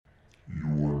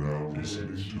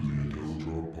listening to the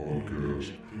Intellidrop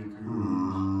podcast.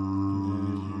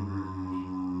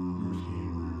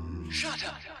 Shut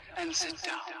up and sit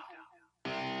down.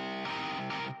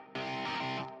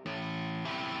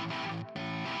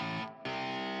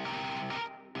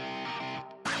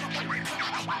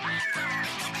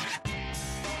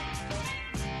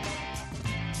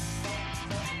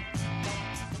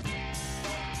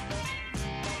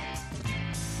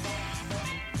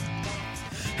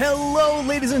 Hello,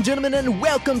 ladies and gentlemen, and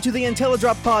welcome to the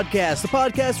Intellidrop podcast, the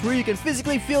podcast where you can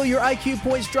physically feel your IQ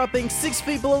points dropping 6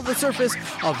 feet below the surface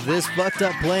of this fucked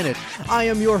up planet. I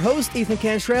am your host, Ethan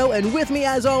Cantrell, and with me,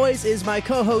 as always, is my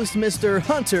co-host, Mr.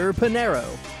 Hunter Panero.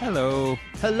 Hello.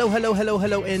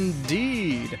 Hello,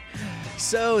 indeed.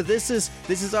 So this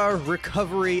is our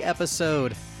recovery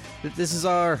episode. This is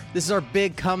our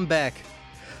big comeback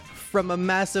from a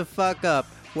massive fuck up.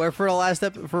 Where for the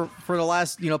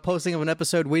last posting of an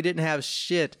episode, we didn't have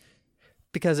shit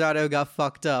because audio got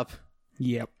fucked up.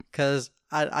 Yep. Because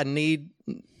I need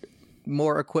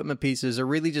more equipment pieces, or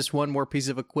really just one more piece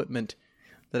of equipment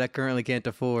that I currently can't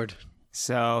afford.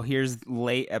 So here's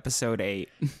late episode 8.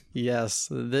 Yes,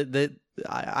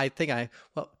 I think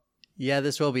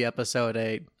this will be episode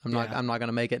 8. I'm not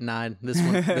gonna make it 9.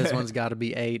 This one's got to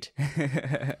be 8.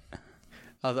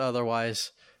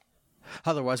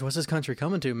 Otherwise, what's this country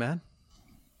coming to, man?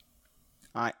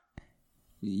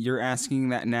 You're asking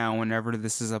that now whenever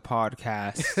this is a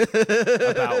podcast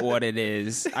about what it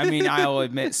is. I mean, I'll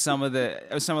admit some of the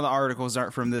articles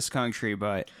aren't from this country,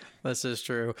 but this is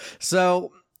true.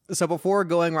 So before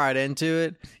going right into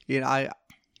it,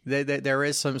 there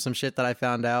is some shit that I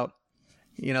found out.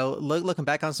 Looking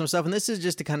back on some stuff, and this is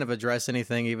just to kind of address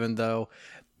anything, even though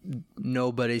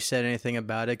nobody said anything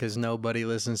about it because nobody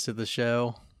listens to the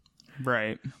show.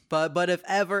 Right. But if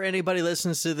ever anybody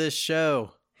listens to this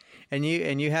show and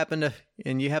you happen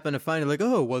to find it like,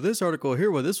 oh, well, this article here,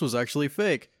 well, this was actually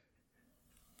fake.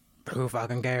 Who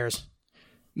fucking cares?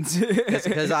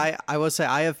 Because I will say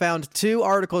I have found 2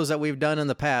 articles that we've done in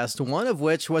the past, one of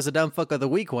which was a dumb fuck of the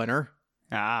week winner.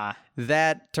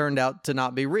 That turned out to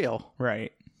not be real.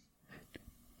 Right.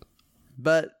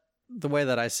 But the way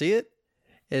that I see it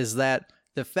is that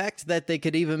the fact that they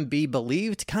could even be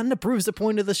believed kind of proves the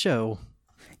point of the show.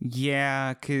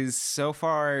 Yeah, because so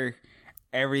far,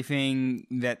 everything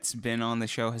that's been on the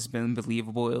show has been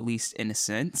believable, at least in a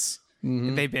sense.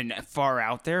 Mm-hmm. They've been far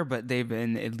out there, but they've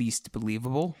been at least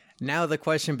believable. Now the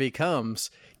question becomes,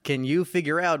 can you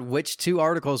figure out which 2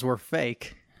 articles were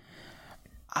fake?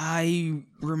 I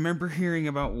remember hearing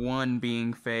about one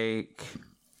being fake.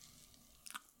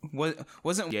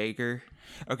 Wasn't Jaeger?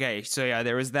 Okay, so yeah,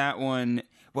 there was that one.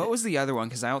 What was the other one?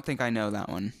 Because I don't think I know that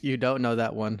one. You don't know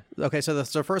that one. Okay, so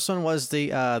the first one was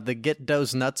the Get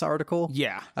Those Nuts article.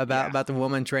 Yeah. About the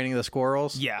woman training the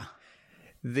squirrels. Yeah.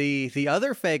 The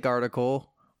other fake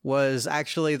article was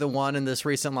actually the one in this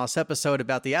recent lost episode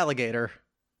about the alligator.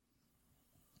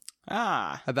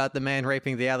 About the man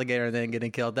raping the alligator and then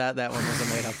getting killed. That one was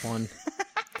a made up one.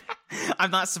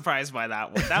 I'm not surprised by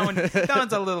that one. That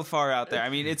one's a little far out there. I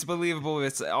mean, it's believable.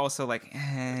 It's also like,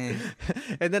 And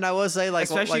then I will say,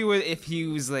 especially if he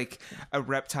was like a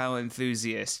reptile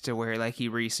enthusiast, to where like he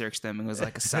researched them and was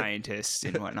like a scientist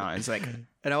and whatnot. It's like,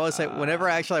 and I will say, whenever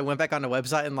I went back on the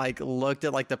website and like looked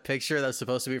at like the picture that was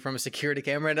supposed to be from a security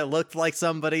camera, and it looked like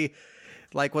somebody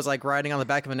was riding on the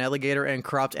back of an alligator and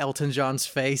cropped Elton John's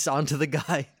face onto the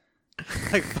guy,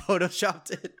 like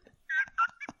photoshopped it.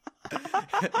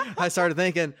 I started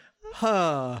thinking,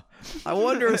 I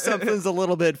wonder if something's a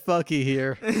little bit fucky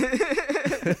here.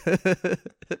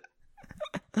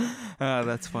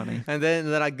 That's funny. And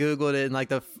then I Googled it, and I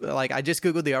just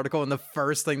Googled the article, and the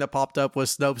first thing that popped up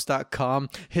was Snopes.com.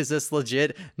 Is this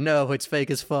legit? No, it's fake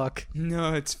as fuck.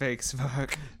 No, it's fake as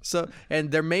fuck. So,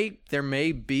 and there may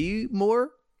be more,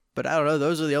 but I don't know.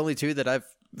 Those are the only 2 that I've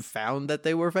found that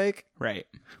they were fake. Right.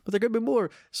 But there could be more.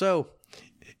 So,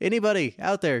 anybody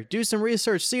out there, do some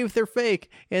research, see if they're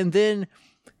fake, and then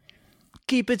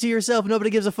keep it to yourself. Nobody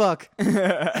gives a fuck.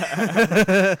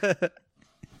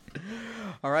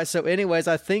 All right, so anyways,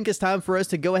 I think it's time for us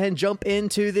to go ahead and jump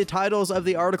into the titles of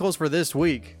the articles for this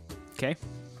week. Okay.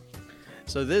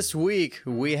 So this week,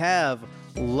 we have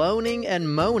Loaning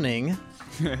and Moaning.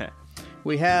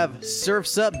 We have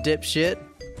Surf's Up, Dipshit.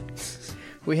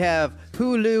 We have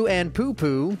Hulu and Poo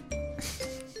Poo.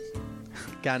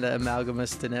 Kind of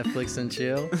amalgamous to Netflix and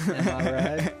chill. Am I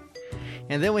right?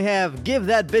 And then we have Give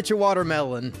That Bitch a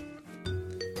Watermelon.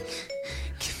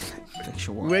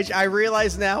 Which I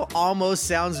realize now almost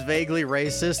sounds vaguely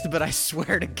racist, but I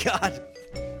swear to God.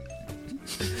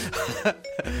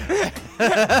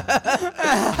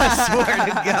 I swear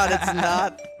to God it's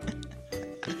not.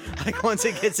 Like once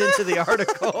it gets into the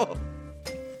article.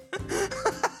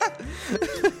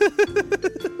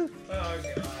 Oh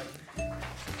god.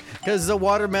 Because the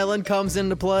watermelon comes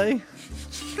into play.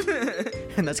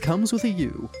 And that comes with a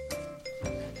U.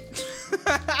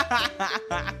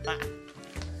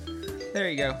 There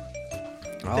you go.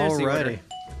 There's the order. Alrighty.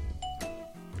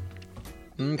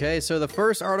 Okay, so the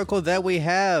first article that we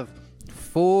have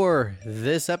for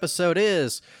this episode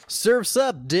is Surf's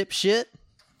Up, Dipshit.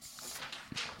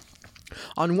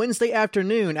 On Wednesday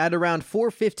afternoon at around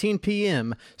 4:15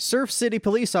 p.m., Surf City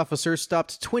police officers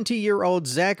stopped 20-year-old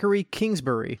Zachary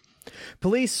Kingsbury.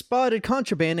 Police spotted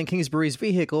contraband in Kingsbury's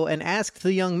vehicle and asked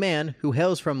the young man, who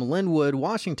hails from Linwood,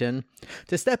 Washington,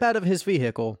 to step out of his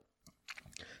vehicle.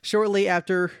 Shortly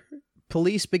after,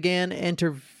 police began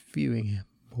interviewing him.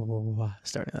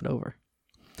 Starting that over.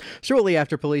 Shortly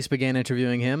after police began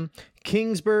interviewing him,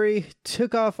 Kingsbury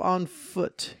took off on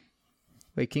foot.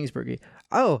 Wait, Kingsbury.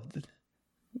 Oh,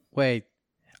 wait.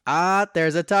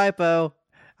 There's a typo.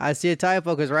 I see a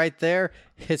typo because right there,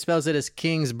 it spells it as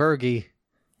Kingsbury.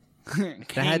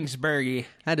 Kingsbury.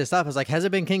 I had to stop. I was like, has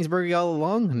it been Kingsbury all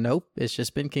along? Nope, it's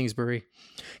just been Kingsbury.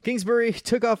 Kingsbury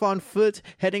took off on foot,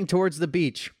 heading towards the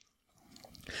beach.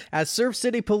 As Surf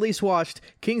City police watched,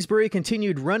 Kingsbury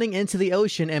continued running into the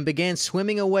ocean and began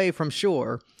swimming away from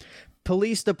shore.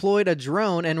 Police deployed a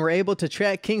drone and were able to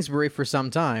track Kingsbury for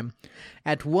some time.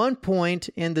 At one point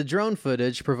in the drone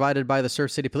footage provided by the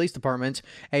Surf City Police Department,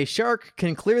 a shark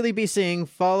can clearly be seen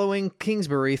following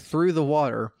Kingsbury through the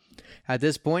water. At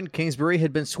this point, Kingsbury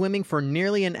had been swimming for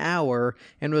nearly an hour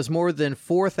and was more than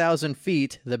 4,000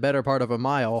 feet, the better part of a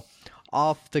mile,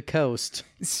 off the coast.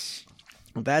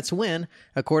 That's when,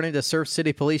 according to Surf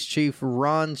City Police Chief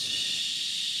Ron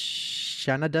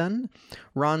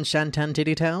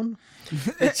Shantantitytown,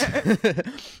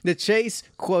 the chase,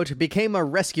 quote, became a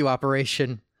rescue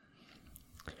operation.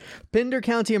 Pender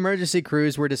County emergency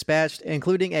crews were dispatched,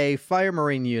 including a fire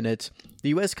marine unit. The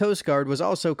U.S. Coast Guard was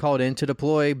also called in to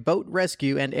deploy boat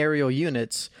rescue and aerial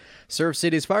units. Surf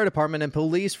City's fire department and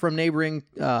police from neighboring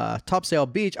Topsail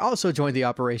Beach also joined the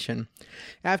operation.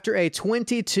 After a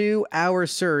 22-hour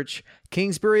search,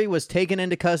 Kingsbury was taken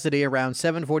into custody around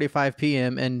 7:45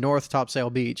 p.m. in North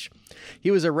Topsail Beach. He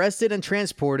was arrested and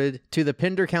transported to the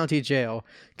Pender County Jail.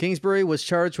 Kingsbury was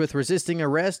charged with resisting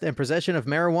arrest and possession of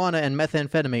marijuana and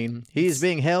methamphetamine. He is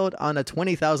being held on a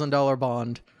 $20,000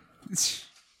 bond.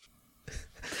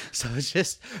 So it's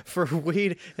just for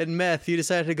weed and meth, you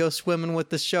decided to go swimming with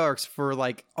the sharks for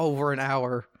like over an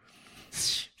hour,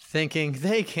 thinking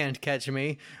they can't catch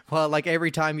me. Well, like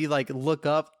every time you like look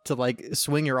up to like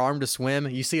swing your arm to swim,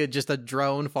 you see just a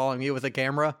drone following you with a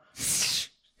camera.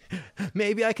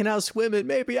 Maybe I can outswim it.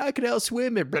 Maybe I can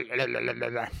outswim it.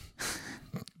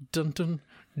 Dun dun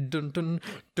dun dun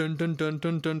dun dun dun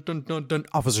dun dun dun dun dun.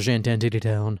 Officer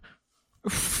Shantantitytown.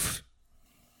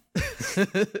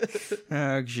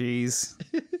 Oh, jeez.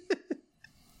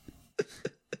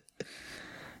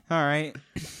 All right.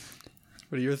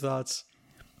 What are your thoughts?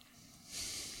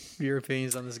 Your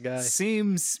opinions on this guy?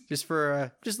 Seems Just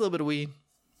for just a little bit of weed,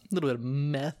 a little bit of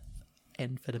meth,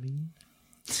 amphetamine.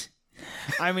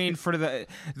 I mean, for the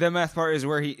meth part is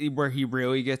where he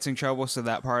really gets in trouble, so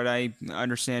that part I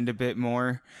understand a bit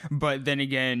more. But then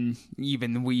again,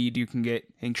 even the weed you can get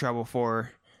in trouble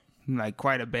for like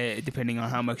quite a bit, depending on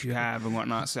how much you have and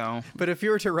whatnot. So, But if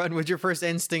you were to run, would your first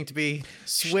instinct be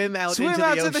swim out into the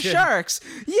ocean? to the sharks.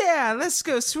 Yeah, let's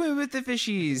go swim with the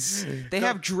fishies. They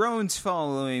have drones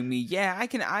following me. Yeah, I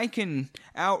can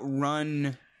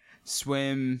outrun,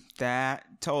 swim that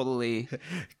totally.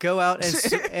 Go out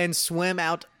and swim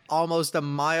out almost a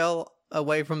mile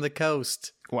away from the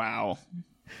coast. Wow.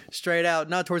 Straight out,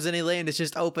 not towards any land. It's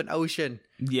just open ocean.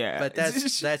 Yeah, But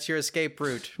that's your escape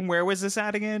route. Where was this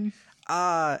at again?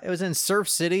 It was in Surf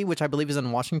City, which I believe is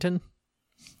in Washington.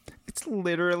 It's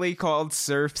literally called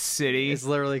Surf City. It's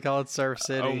literally called Surf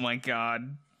City. Oh my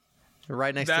god.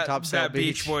 Right next to Topsail That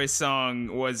Beach. Beach Boys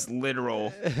song was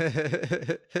literal.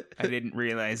 I didn't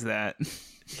realize that.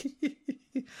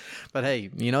 But hey,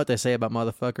 you know what they say about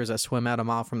motherfuckers that swim out a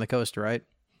mile from the coast, right?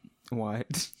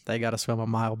 What? They gotta swim a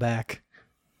mile back.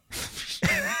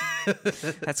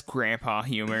 That's grandpa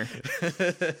humor.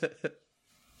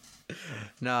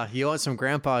 Nah, you want some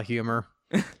grandpa humor?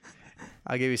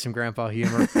 I'll give you some grandpa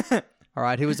humor. All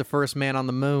right, who was the first man on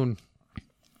the moon?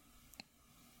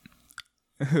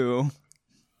 Who?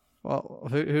 Well,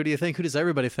 who do you think? Who does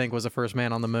everybody think was the first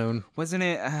man on the moon? Wasn't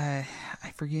it? I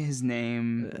forget his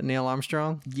name. Neil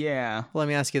Armstrong? Yeah. Well, let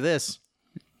me ask you this.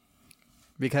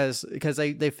 Because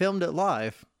they filmed it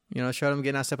live. You know, showed him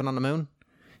getting out stepping on the moon.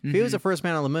 If he was the first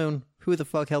man on the moon, who the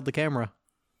fuck held the camera?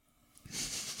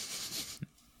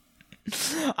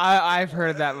 I've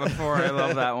heard that before. I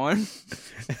love that one.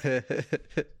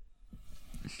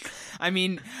 I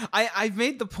mean, I've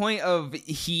made the point of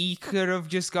he could have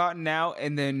just gotten out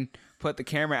and then put the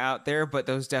camera out there, but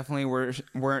those definitely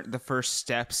weren't the first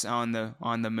steps on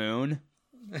the moon.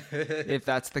 If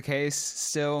that's the case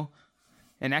still.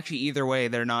 And actually, either way,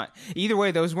 they're not. Either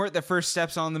way, those weren't the first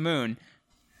steps on the moon.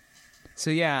 So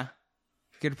yeah,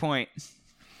 good point.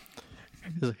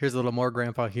 Here's a little more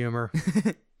grandpa humor.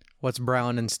 What's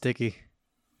brown and sticky?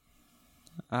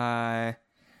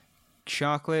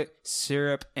 Chocolate,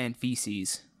 syrup, and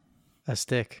feces. A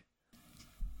stick.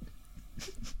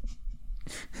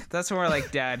 That's more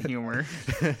like dad humor.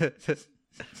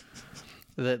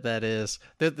 That is.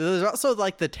 There's also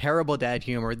like the terrible dad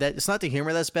humor. That it's not the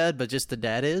humor that's bad, but just the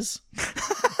dad is.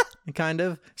 Kind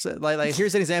of. So like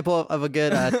here's an example of a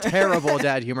good terrible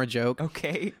dad humor joke.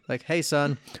 Okay. Like, hey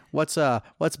son, what's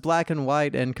black and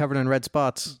white and covered in red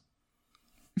spots?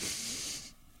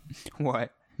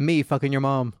 What? Me fucking your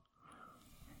mom.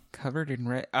 Covered in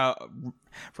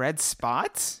red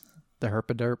spots? The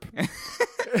herpaderp.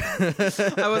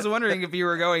 I was wondering if you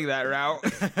were going that route.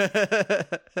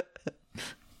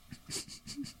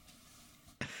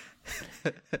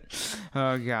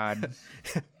 Oh God.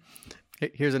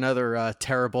 Here's another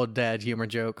terrible dad humor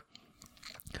joke.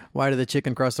 Why did the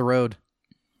chicken cross the road?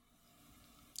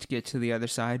 To get to the other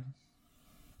side.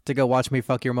 To go watch me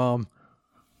fuck your mom.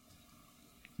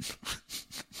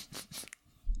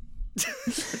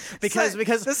 because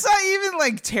that's not even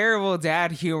like terrible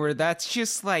dad humor. That's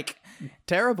just like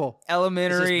terrible,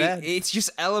 elementary. It's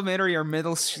just elementary or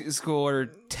middle school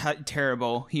or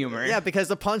terrible humor. Yeah, because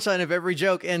the punchline of every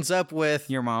joke ends up with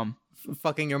your mom.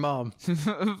 Fucking your mom.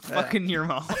 Fucking your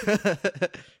mom.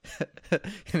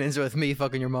 It ends with me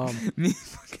fucking your mom. Me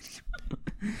fucking your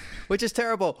mom. Which is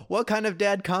terrible. What kind of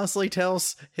dad constantly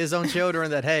tells his own children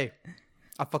that, hey,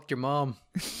 I fucked your mom?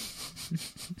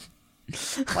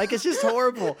 Like, it's just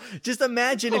horrible. Just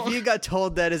imagine if you got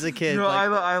told that as a kid. No, like,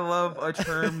 I love a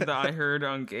term that I heard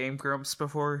on Game Grumps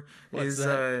before. What's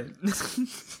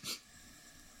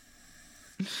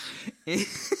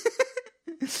is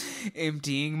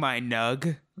emptying my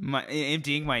nugs. I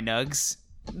emptied my nugs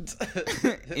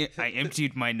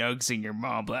in your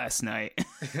mom last night.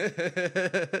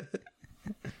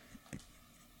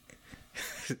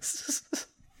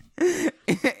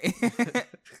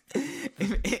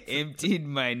 Emptied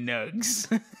my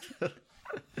nugs.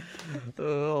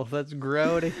 Oh, that's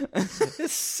grody.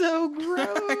 It's so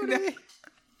grody.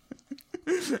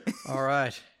 All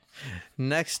right.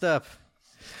 Next up,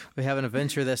 we have an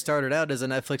adventure that started out as a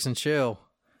Netflix and chill,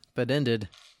 but ended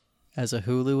as a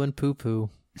Hulu and poo-poo.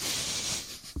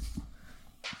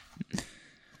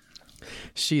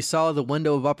 She saw the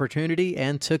window of opportunity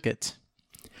and took it.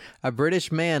 A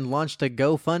British man launched a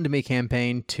GoFundMe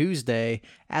campaign Tuesday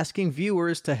asking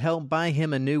viewers to help buy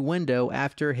him a new window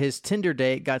after his Tinder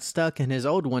date got stuck in his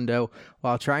old window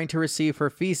while trying to receive her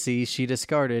feces she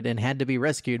discarded and had to be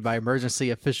rescued by emergency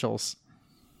officials.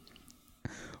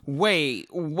 Wait.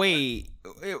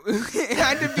 It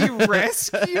had to be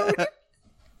rescued?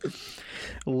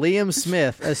 Liam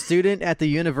Smith, a student at the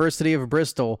University of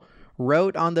Bristol,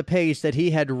 wrote on the page that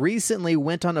he had recently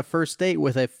went on a first date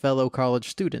with a fellow college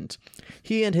student.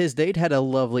 He and his date had a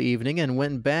lovely evening and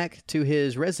went back to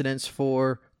his residence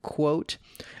for, quote,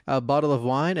 a bottle of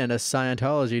wine and a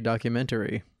Scientology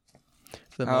documentary.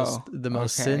 The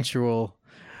most sensual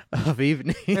of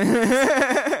evenings.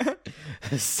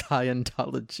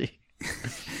 Scientology.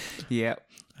 Yep.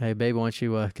 Hey, babe, why don't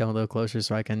you come a little closer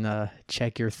so I can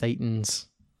check your thetans?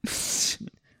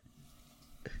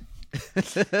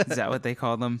 Is that what they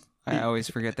call them? I always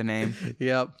forget the name.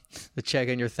 Yep. The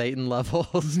checking your thetan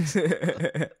levels.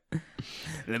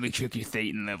 Let me check your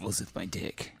thetan levels with my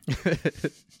dick.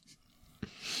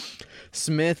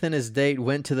 Smith and his date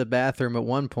went to the bathroom at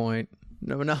one point.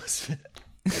 No, I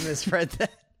misread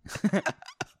that.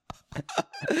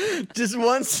 Just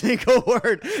one single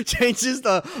word changes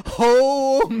the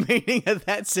whole meaning of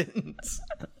that sentence.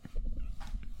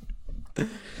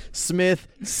 Smith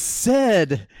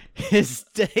said his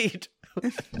date.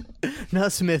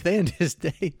 Not Smith and his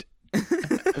date.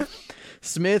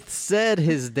 Smith said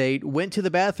his date went to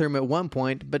the bathroom at one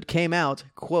point, but came out,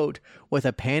 quote, with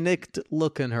a panicked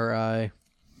look in her eye.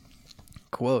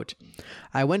 Quote,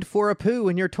 I went for a poo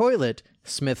in your toilet,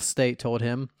 Smith's date told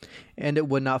him, and it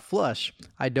would not flush.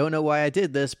 I don't know why I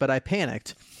did this, but I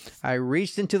panicked. I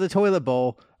reached into the toilet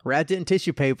bowl, wrapped it in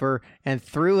tissue paper, and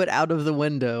threw it out of the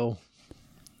window.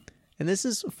 And this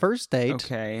is first date.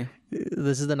 Okay.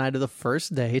 This is the night of the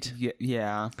first date.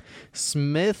 Yeah.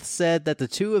 Smith said that the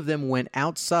two of them went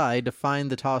outside to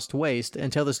find the tossed waste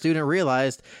until the student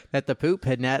realized that the poop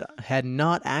had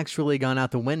not actually gone out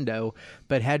the window,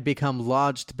 but had become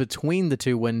lodged between the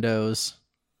two windows.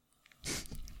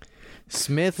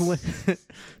 Smith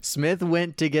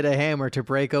went to get a hammer to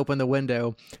break open the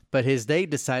window, but his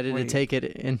date decided to take it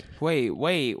in. Wait,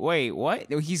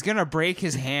 what? He's gonna break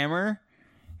his hammer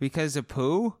because of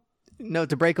poo? No,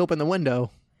 to break open the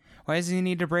window. Why does he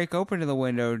need to break open the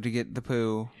window to get the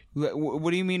poo?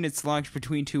 What do you mean it's lodged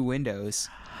between two windows?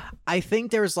 I think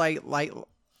there's like kind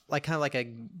of like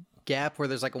a gap where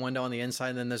there's like a window on the inside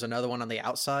and then there's another one on the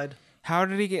outside. How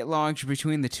did he get lodged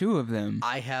between the two of them?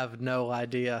 I have no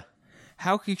idea.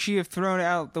 How could she have thrown it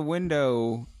out the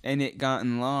window and it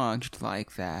gotten lodged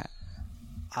like that?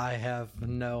 I have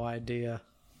no idea.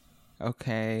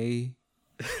 Okay.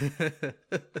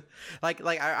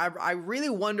 I really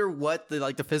wonder what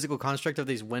the physical construct of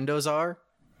these windows are.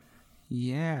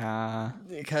 Yeah.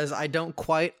 Because I don't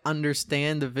quite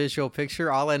understand the visual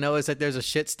picture. All I know is that there's a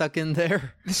shit stuck in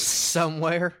there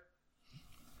somewhere.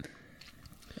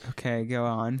 Okay, go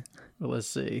on. Let's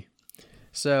see.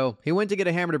 So he went to get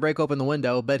a hammer to break open the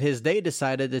window, but his date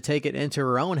decided to take it into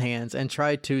her own hands and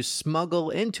tried to smuggle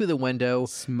into the window.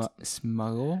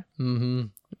 Smuggle? Mm-hmm.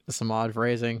 Some odd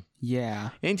phrasing.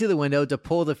 Yeah. Into the window to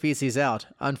pull the feces out.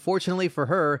 Unfortunately for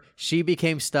her, she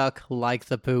became stuck like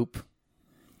the poop.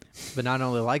 But not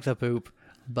only like the poop,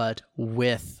 but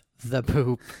with the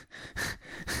poop.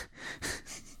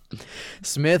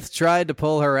 Smith tried to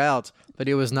pull her out, but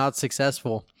he was not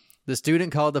successful. The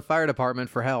student called the fire department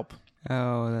for help.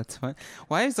 Oh, that's fun.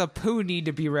 Why does a poo need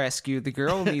to be rescued? The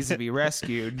girl needs to be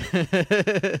rescued.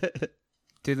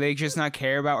 Did they just not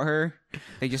care about her?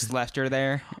 They just left her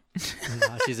there?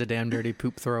 Nah, she's a damn dirty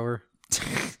poop thrower.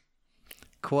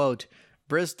 Quote,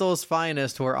 Bristol's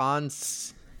finest were on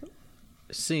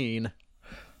scene.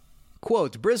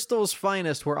 Quote, Bristol's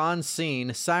finest were on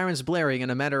scene, sirens blaring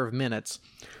in a matter of minutes.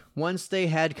 Once they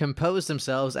had composed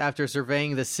themselves after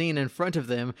surveying the scene in front of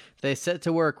them, they set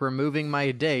to work removing my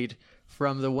date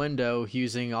from the window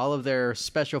using all of their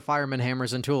special fireman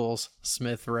hammers and tools,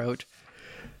 Smith wrote.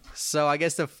 So I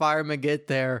guess the firemen get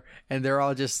there and they're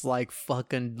all just like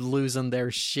fucking losing their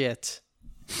shit.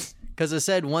 Because it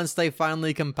said once they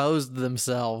finally composed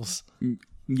themselves.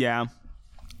 Yeah.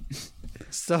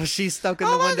 So she's stuck in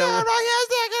the window.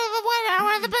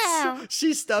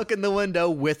 She's stuck in the window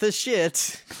with a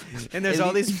shit. And there's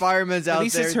all these firemen out there. At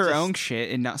least it's her own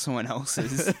shit and not someone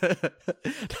else's.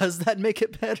 Does that make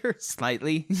it better?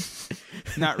 Slightly.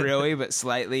 Not really, but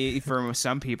slightly for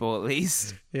some people at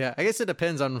least. Yeah, I guess it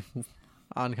depends on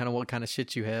kind of what kind of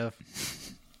shit you have.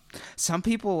 Some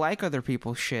people like other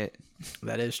people's shit.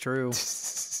 That is true.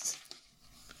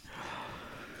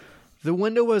 The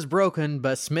window was broken,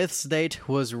 but Smith's date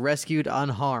was rescued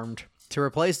unharmed. To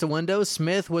replace the window,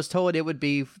 Smith was told it would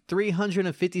be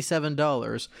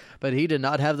 $357, but he did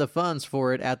not have the funds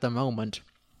for it at the moment.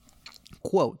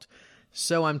 Quote,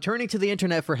 so I'm turning to the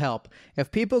internet for help.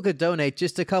 If people could donate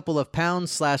just a couple of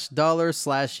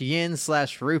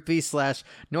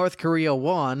pounds/dollars/yen/rupee/North Korea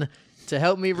won to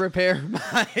help me repair my...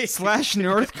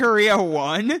 /North Korea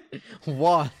won?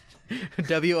 Won.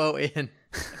 W-O-N.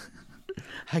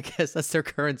 I guess that's their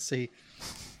currency.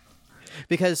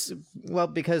 Because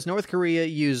North Korea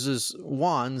uses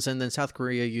wons and then South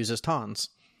Korea uses tons.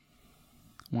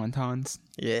 Wontons?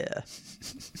 Yeah.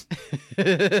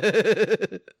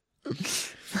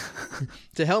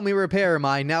 To help me repair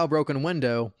my now broken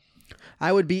window,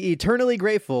 I would be eternally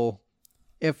grateful.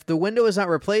 If the window is not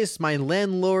replaced, my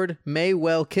landlord may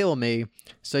well kill me.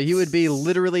 So you would be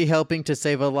literally helping to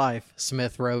save a life,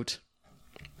 Smith wrote.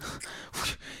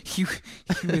 You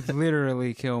would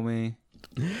literally kill me.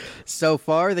 So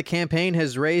far, the campaign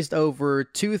has raised over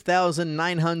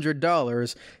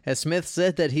 $2,900, as Smith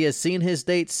said that he has seen his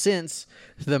date since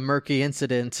the murky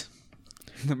incident.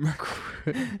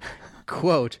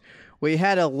 Quote, we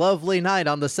had a lovely night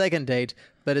on the second date,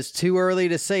 but it's too early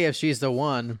to say if she's the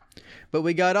one. But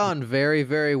we got on very,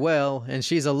 very well, and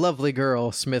she's a lovely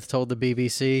girl, Smith told the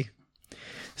BBC.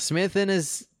 Smith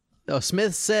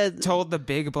said... Told the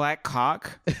big black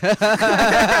cock?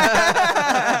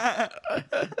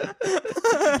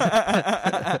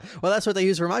 Well, that's what they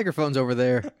use for microphones over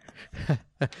there.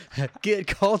 Get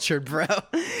cultured, bro.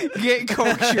 Get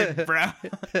cultured, bro.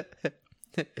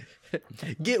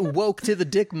 Get woke to the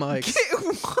dick mic. Get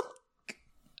woke.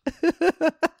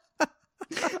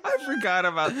 I forgot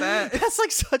about that. That's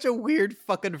like such a weird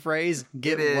fucking phrase.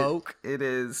 Get woke. It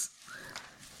is.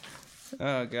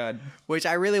 Oh God. Which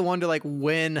I really wonder, like,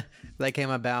 when that came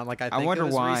about. Like, I think wonder it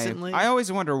was why. recently. I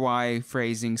always wonder why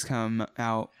phrasings come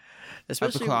out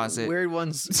Especially of the closet. weird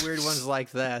ones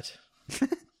like that.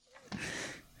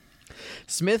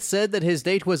 Smith said that his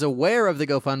date was aware of the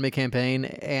GoFundMe campaign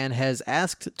and has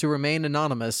asked to remain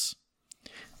anonymous,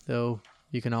 though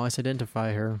you can always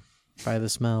identify her by the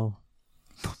smell.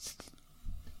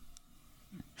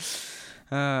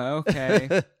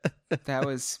 Okay. That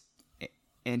was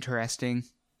interesting.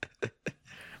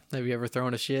 Have you ever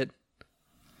thrown a shit?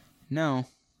 No,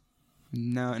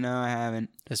 I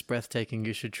haven't. It's breathtaking.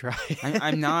 You should try.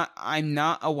 I'm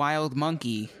not a wild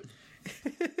monkey.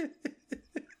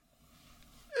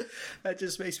 That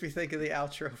just makes me think of the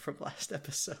outro from last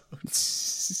episode.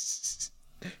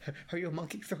 Are you a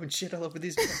monkey throwing shit all over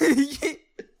these guys?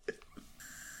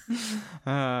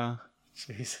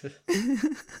 Jesus.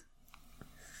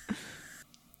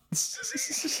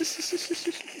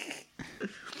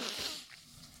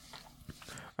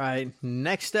 All right,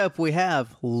 next up we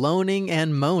have loaning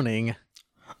and moaning.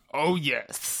 Oh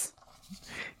yes.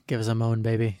 Give us a moan,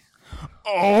 baby.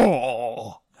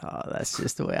 Oh, that's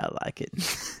just the way I like it.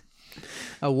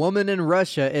 A woman in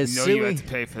Russia is you know suing... you have to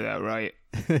pay for that, right?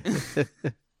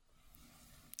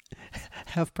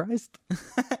 Half priced?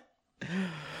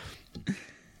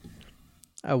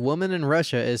 A woman in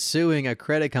Russia is suing a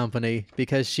credit company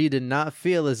because she did not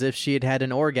feel as if she had had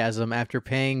an orgasm after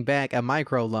paying back a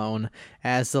microloan,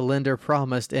 as the lender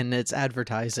promised in its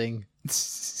advertising.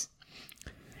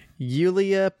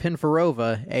 Yulia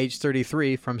Pinforova, age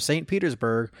 33, from St.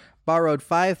 Petersburg, borrowed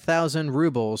 5,000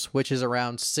 rubles, which is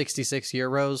around 66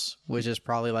 euros, which is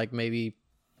probably like maybe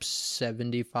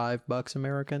 $75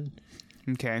 American.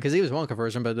 Okay. Because he was one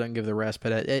conversion, but doesn't give the rest,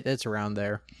 but it's around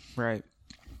there. Right.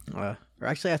 Or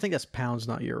actually, I think that's pounds,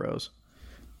 not euros.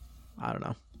 I don't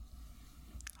know.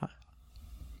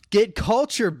 Get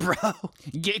cultured, bro!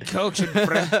 Get cultured,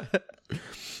 bro.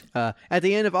 At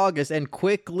the end of August, and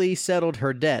quickly settled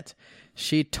her debt.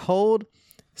 She told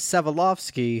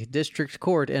Savalovsky District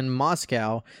Court in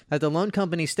Moscow that the loan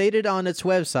company stated on its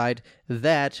website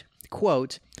that,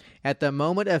 quote, at the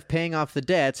moment of paying off the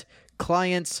debt,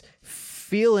 clients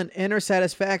feel an inner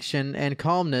satisfaction and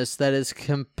calmness that is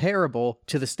comparable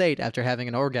to the state after having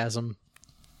an orgasm.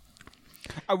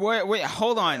 Wait,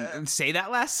 hold on. Say that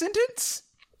last sentence?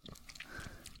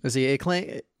 See, it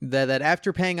claims that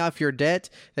after paying off your debt,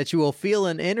 that you will feel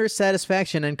an inner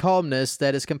satisfaction and calmness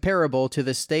that is comparable to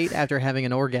the state after having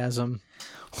an orgasm.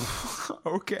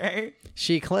 Okay.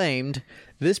 She claimed,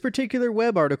 this particular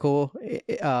web article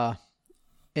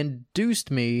induced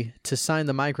me to sign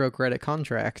the microcredit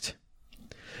contract.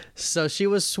 So she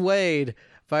was swayed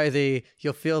by the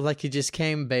 "you'll feel like you just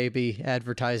came, baby"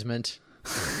 advertisement.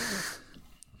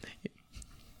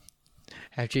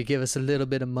 After you give us a little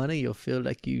bit of money, you'll feel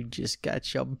like you just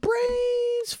got your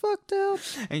brains fucked up.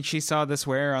 And she saw this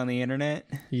where on the internet?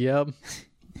 Yep.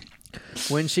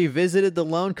 When she visited the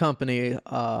loan company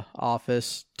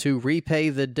office to repay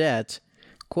the debt,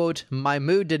 quote, my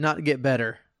mood did not get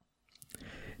better.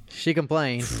 She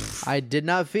complained, I did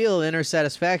not feel inner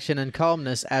satisfaction and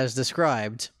calmness as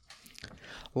described.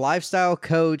 Lifestyle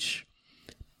coach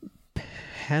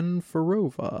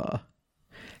Panfarova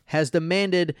has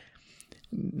demanded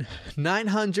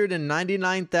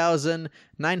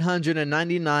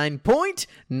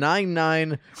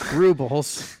 999,999.99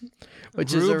 rubles,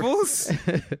 which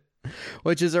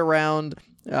is around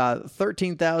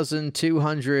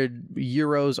 13,200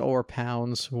 euros or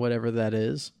pounds, whatever that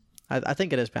is. I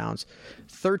think it is pounds.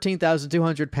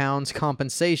 13,200 pounds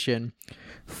compensation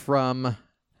from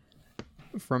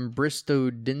Bristow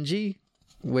Dingy,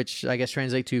 which I guess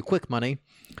translates to quick money,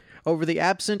 over the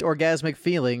absent orgasmic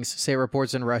feelings, say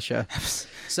reports in Russia.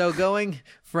 So going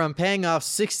from paying off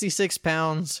 66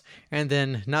 pounds and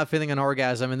then not feeling an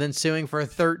orgasm and then suing for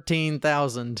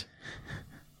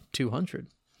 13,200.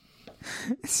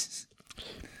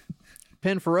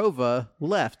 Penfarova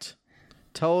left,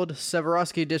 told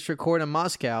Severovsky District Court in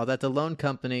Moscow that the loan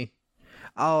company...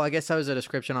 Oh, I guess that was a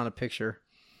description on a picture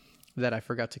that I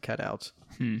forgot to cut out.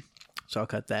 So I'll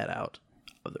cut that out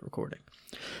of the recording.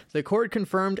 The court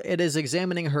confirmed it is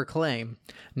examining her claim.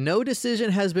 No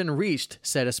decision has been reached,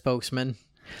 said a spokesman.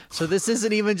 So this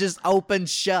isn't even just open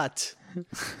shut.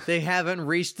 They haven't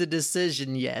reached the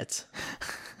decision yet.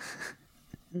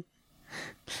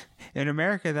 In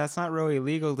America, that's not really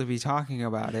legal to be talking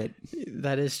about it.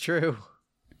 That is true.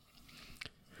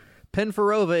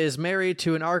 Penfarova is married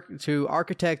to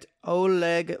architect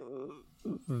Oleg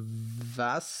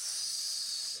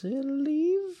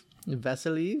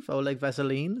Oleg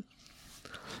Vasiliev.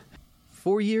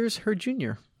 4 years her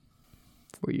junior.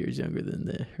 4 years younger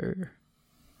than her.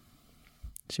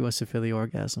 She wants to feel the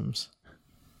orgasms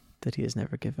that he has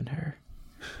never given her,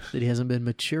 that he hasn't been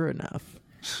mature enough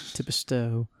to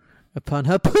bestow upon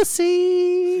her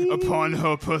pussy. Upon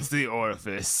her pussy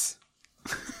orifice.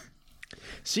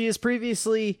 She has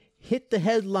previously hit the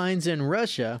headlines in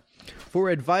Russia for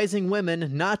advising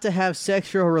women not to have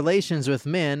sexual relations with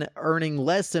men earning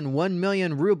less than 1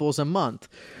 million rubles a month,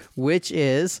 which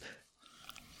is,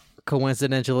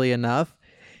 coincidentally enough,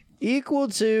 equal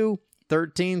to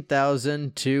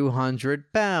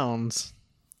 13,200 pounds.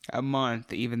 A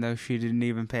month, even though she didn't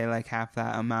even pay like half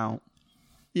that amount.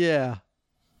 Yeah.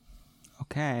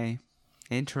 Okay.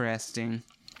 Interesting.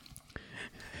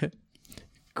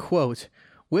 Quote,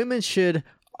 women should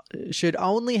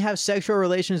only have sexual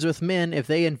relations with men if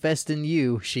they invest in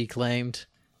you, she claimed.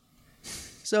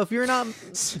 So if you're not...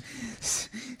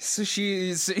 So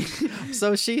she's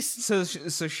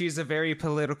a very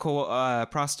political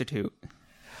prostitute.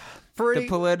 The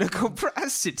political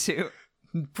prostitute.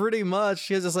 Pretty much.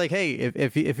 She's just like, hey,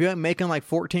 if you ain't making like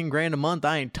 14 grand a month,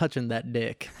 I ain't touching that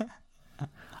dick.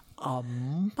 A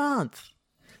month?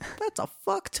 That's a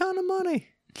fuck ton of money.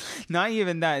 Not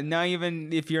even that. Not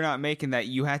even if you're not making that,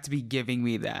 you have to be giving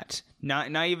me that.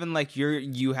 Not even like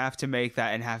you have to make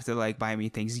that and have to like buy me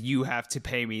things. You have to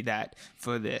pay me that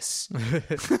for this.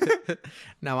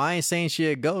 Now, I ain't saying she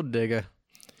a gold digger,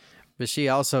 but she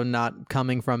also not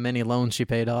coming from any loans she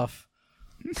paid off.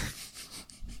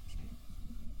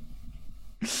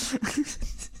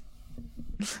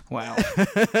 Wow.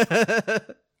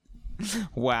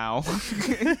 Wow.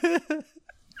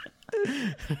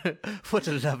 What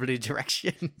a lovely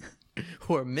direction.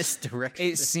 Or misdirection.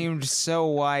 It seemed so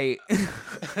white.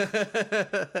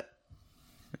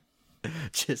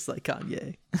 Just like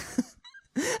Kanye.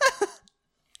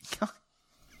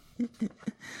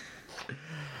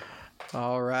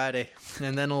 Alrighty.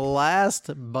 And then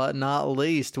last but not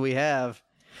least, we have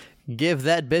give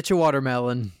that bitch a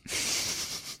watermelon.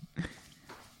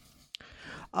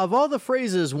 Of all the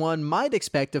phrases one might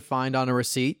expect to find on a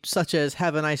receipt, such as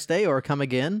have a nice day or come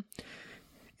again,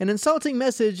 an insulting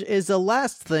message is the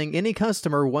last thing any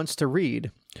customer wants to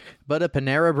read. But a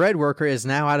Panera bread worker is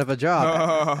now out of a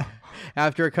job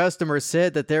after a customer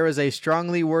said that there was a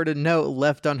strongly worded note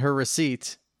left on her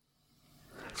receipt.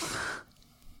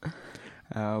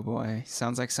 Oh boy,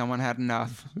 sounds like someone had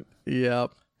enough.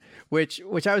 Yep. Which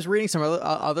I was reading some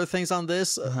other things on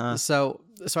this. So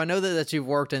I know that you've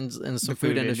worked in some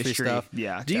food industry stuff.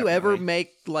 Yeah. Do you ever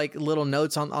make like little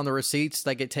notes on the receipts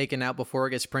that get taken out before it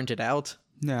gets printed out?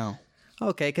 No.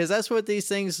 Okay, because that's what these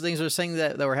things were saying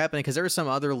that were happening. Because there were some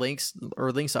other links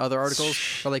to other articles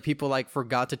where like people like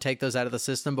forgot to take those out of the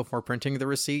system before printing the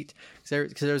receipt.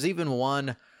 Because there's even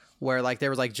one where like there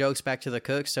was like jokes back to the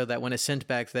cook, so that when it's sent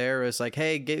back there, it's like,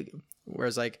 hey,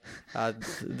 whereas like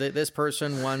this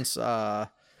person wants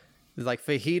like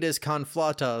fajitas con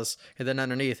flautas, and then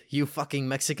underneath, you fucking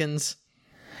Mexicans.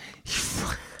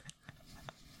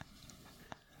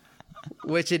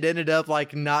 Which it ended up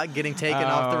like not getting taken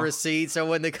off the receipt, so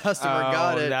when the customer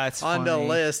got it on the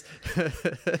list,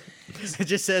 it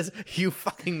just says "you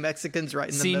fucking Mexicans" right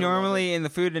in the middle. See, normally in the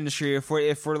food industry, if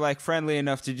we're like friendly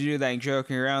enough to do that and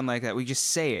joking around like that, we just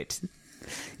say it.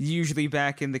 Usually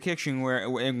back in the kitchen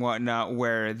and whatnot,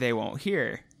 where they won't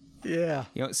hear. Yeah.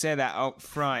 You don't say that out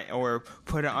front or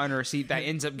put it on a receipt that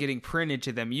ends up getting printed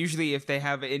to them. Usually if they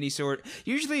have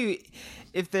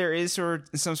if there is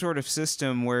some sort of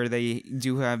system where they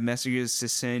do have messages to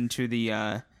send to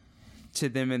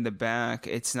them in the back,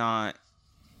 it's not,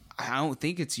 I don't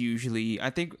think it's usually,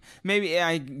 I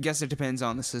guess it depends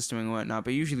on the system and whatnot,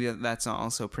 but usually that's not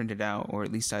also printed out, or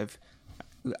at least I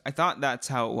thought that's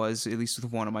how it was, at least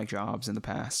with one of my jobs in the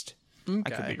past. Okay.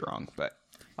 I could be wrong, but.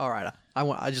 All right.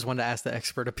 I just wanted to ask the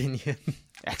expert opinion.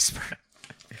 Expert.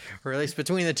 Or at least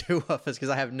between the two of us, because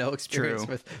I have no experience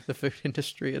with the food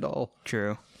industry at all.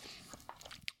 True.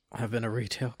 I've been a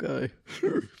retail guy.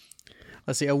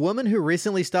 Let's see. A woman who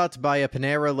recently stopped by a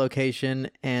Panera location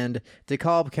in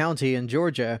DeKalb County in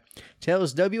Georgia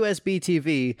tells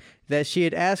WSB-TV that she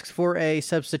had asked for a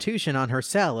substitution on her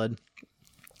salad.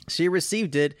 She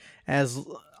received it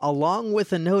along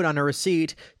with a note on her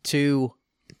receipt to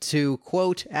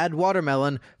quote, add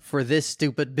watermelon for this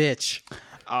stupid bitch.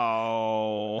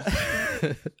 Oh.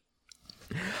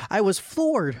 I was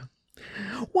floored.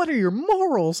 What are your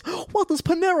morals? What does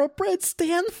Panera Bread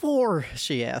stand for?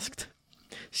 She asked.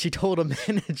 She told a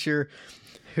manager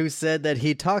who said that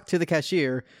he talked to the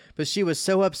cashier, but she was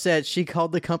so upset she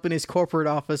called the company's corporate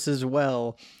office as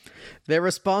well. Their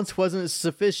response wasn't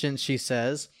sufficient, she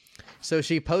says, so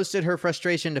she posted her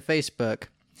frustration to Facebook.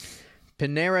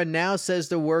 Panera now says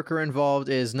the worker involved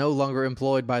is no longer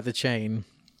employed by the chain.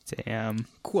 Damn.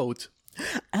 Quote,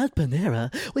 At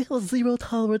Panera, we have a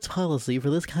zero-tolerance policy for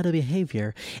this kind of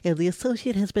behavior, and the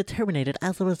associate has been terminated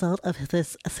as a result of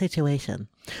this situation.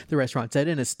 the restaurant said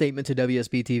in a statement to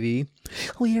WSB-TV.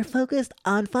 We are focused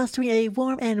on fostering a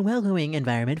warm and welcoming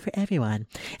environment for everyone,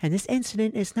 and this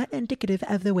incident is not indicative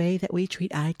of the way that we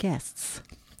treat our guests.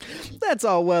 That's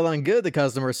all well and good, the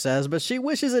customer says, but she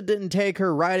wishes it didn't take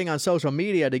her writing on social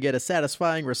media to get a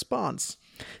satisfying response.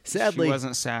 Sadly, She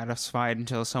wasn't satisfied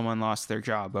until someone lost their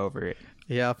job over it.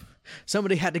 Yep.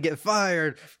 Somebody had to get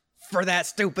fired for that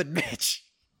stupid bitch.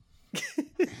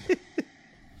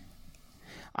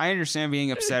 I understand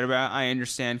being upset about it. I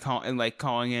understand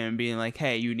calling in and being like,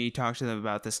 hey, you need to talk to them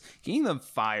about this. Getting them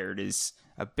fired is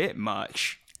a bit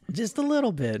much. Just a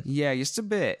little bit. Yeah, just a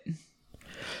bit.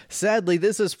 Sadly,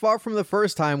 this is far from the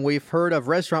first time we've heard of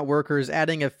restaurant workers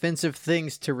adding offensive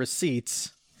things to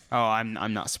receipts. Oh,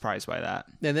 I'm not surprised by that.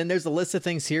 And then there's a list of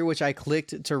things here which I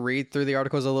clicked to read through the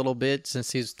articles a little bit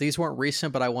since these weren't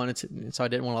recent, but I wanted to, so I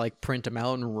didn't want to like print them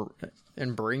out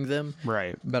and bring them.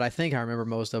 Right. But I think I remember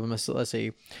most of them. Let's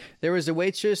see. There was the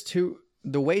waitress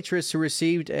who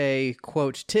received a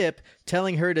quote tip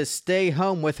telling her to stay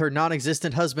home with her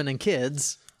non-existent husband and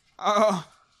kids. Oh.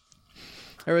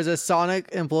 There was a Sonic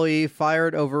employee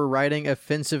fired over writing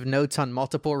offensive notes on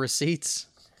multiple receipts.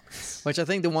 Which I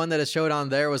think the one that it showed on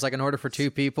there was like an order for two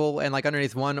people, and like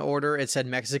underneath one order it said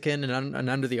Mexican, and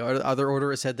under the other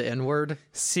order it said the N-word.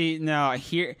 See, no,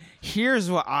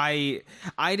 here's what I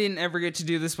didn't ever get to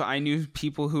do this, but I knew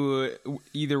people who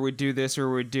either would do this or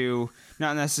would do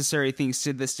not necessary things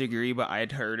to this degree, but I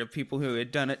had heard of people who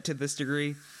had done it to this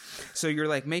degree. So you're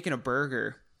like making a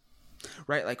burger,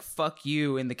 right? Like fuck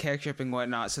you and the ketchup and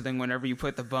whatnot. So then whenever you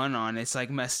put the bun on, it's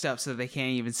like messed up so they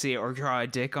can't even see it or draw a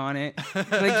dick on it. Like,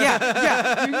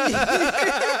 yeah.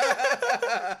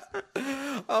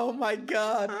 Oh my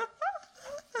god.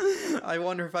 I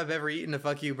wonder if I've ever eaten a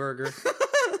fuck you burger.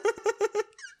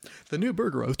 The new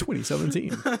burger of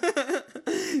 2017.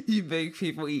 You make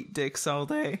people eat dicks all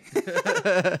day.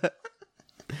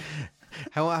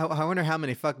 I wonder how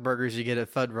many fuck burgers you get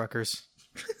at Fuddruckers.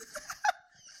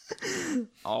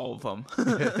 All of them.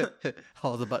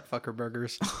 All the butt fucker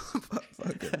burgers.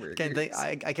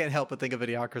 I can't help but think of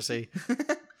Idiocracy.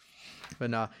 But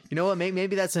no, you know what?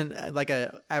 Maybe that's like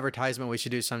a advertisement we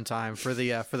should do sometime for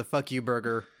the fuck you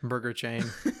burger chain.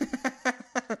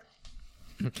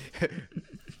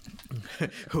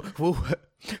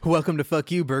 Welcome to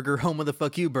Fuck You Burger, home of the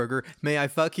Fuck You Burger. May I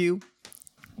fuck you,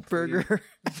 burger?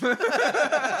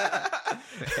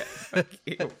 Fuck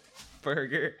you,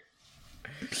 burger.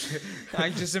 I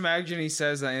just imagine he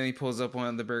says that and he pulls up one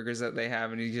of the burgers that they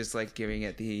have and he's just like giving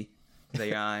it the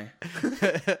eye.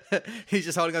 He's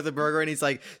just holding up the burger and he's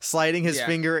like sliding his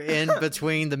finger in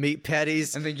between the meat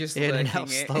patties and then just in and out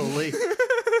slowly.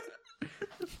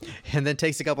 And then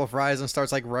takes a couple fries and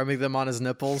starts like rubbing them on his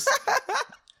nipples.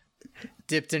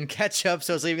 Dipped in ketchup,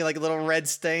 so it's leaving like little red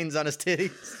stains on his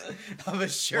titties of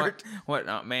his shirt. What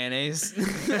not mayonnaise?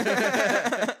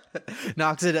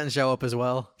 Knox it doesn't show up as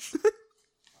well.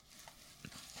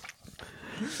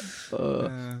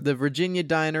 The Virginia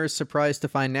diner is surprised to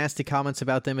find nasty comments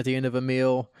about them at the end of a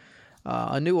meal.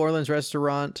 A New Orleans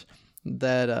restaurant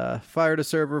that fired a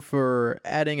server for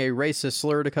adding a racist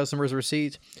slur to customers'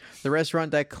 receipt. The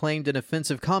restaurant that claimed an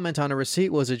offensive comment on a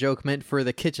receipt was a joke meant for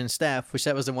the kitchen staff, which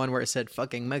that was the one where it said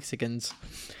fucking Mexicans.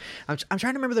 I'm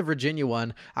trying to remember the Virginia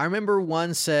one. I remember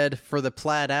one said for the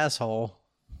plaid asshole,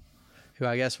 who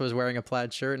I guess was wearing a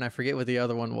plaid shirt, and I forget what the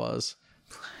other one was.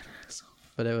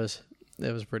 But it was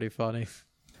pretty funny.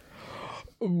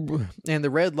 And the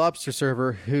Red Lobster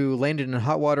server who landed in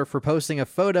hot water for posting a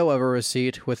photo of a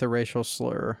receipt with a racial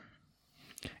slur.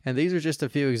 And these are just a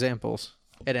few examples.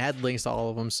 And it had links to all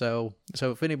of them. So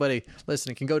if anybody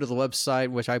listening can go to the website,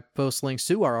 which I post links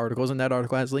to our articles, and that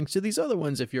article has links to these other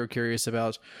ones if you're curious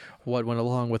about what went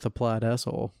along with the plaid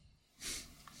asshole.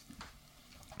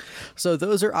 So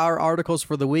those are our articles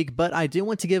for the week, but I do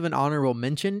want to give an honorable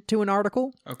mention to an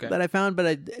article that I found, but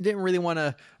I didn't really want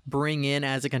to bring in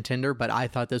as a contender, but I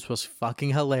thought this was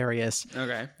fucking hilarious.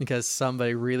 Okay. Because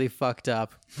somebody really fucked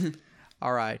up.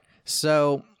 All right.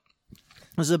 So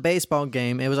it was a baseball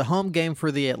game. It was a home game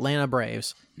for the Atlanta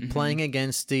Braves playing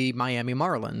against the Miami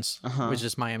Marlins, which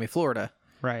is Miami, Florida.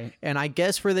 Right. And I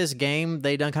guess for this game,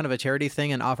 they done kind of a charity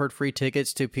thing and offered free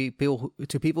tickets to people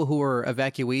who were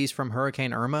evacuees from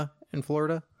Hurricane Irma in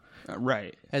Florida.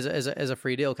 Right. As a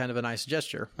free deal, kind of a nice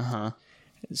gesture.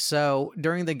 So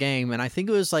during the game, and I think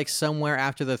it was like somewhere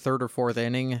after the third or fourth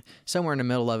inning, somewhere in the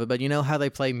middle of it, but you know how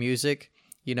they play music,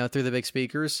 through the big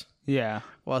speakers? Yeah.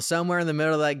 Well, somewhere in the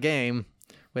middle of that game,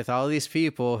 with all these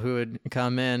people who would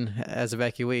come in as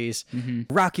evacuees,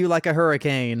 rock you like a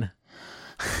hurricane.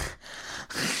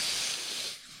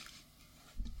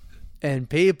 And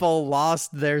people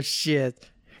lost their shit.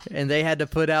 And they had to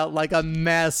put out like a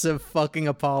massive fucking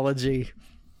apology.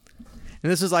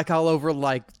 And this was like all over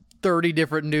like 30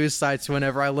 different news sites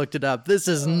whenever I looked it up. This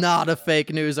is not a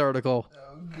fake news article.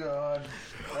 Oh, God.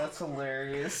 That's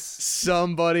hilarious.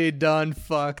 Somebody done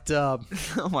fucked up.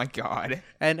 Oh, my God.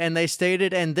 And they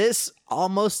stated, and this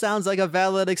almost sounds like a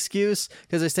valid excuse,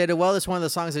 because they stated, well, it's one of the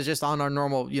songs that's just on our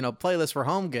normal, playlist for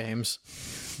home games.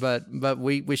 But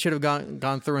we should have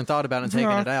gone through and thought about it and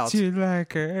taken it out. You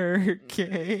like a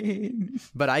hurricane.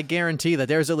 But I guarantee that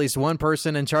there's at least one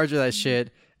person in charge of that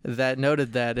shit that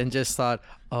noted that and just thought,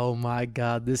 oh my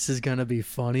God, this is going to be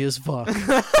funny as fuck.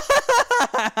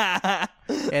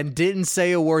 And didn't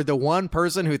say a word. The one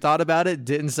person who thought about it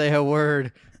didn't say a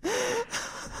word.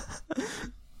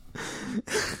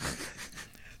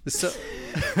 So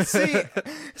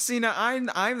see now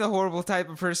I'm the horrible type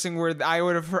of person where I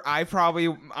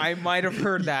might have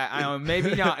heard that,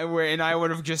 maybe not, and I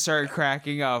would have just started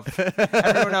cracking up.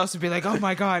 Everyone else would be like, oh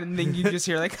my God, and then you just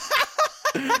hear like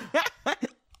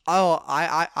oh,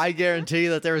 I guarantee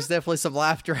that there was definitely some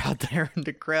laughter out there in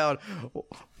the crowd,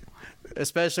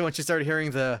 especially when she started hearing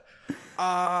the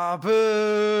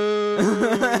boo.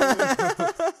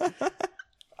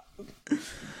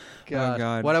 God. Oh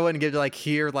God. What I wouldn't give to like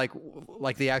hear like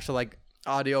the actual like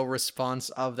audio response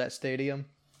of that stadium.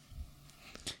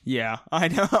 Yeah, I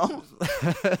know.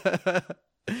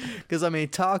 Because I mean,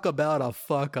 talk about a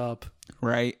fuck up.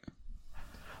 Right.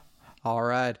 All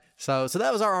right. So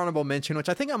that was our honorable mention, which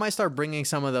I think I might start bringing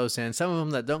some of those in. Some of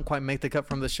them that don't quite make the cut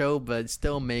from the show, but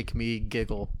still make me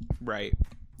giggle. Right.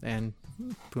 And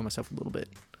poo myself a little bit.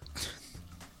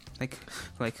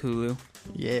 Like Hulu.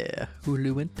 Yeah,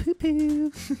 Hulu and poo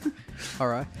poo. All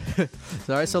right.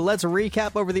 So let's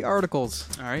recap over the articles.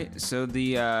 All right. So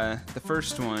the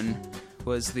first one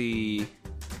was it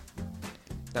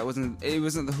wasn't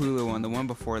the Hulu one. The one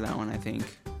before that one, I think.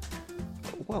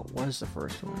 What was the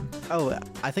first one? Oh,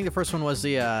 I think the first one was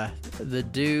the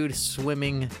dude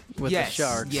swimming with the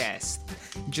sharks. Yes.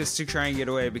 Just to try and get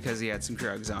away because he had some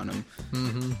drugs on him.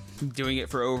 Mm-hmm. Doing it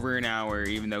for over an hour,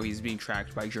 even though he's being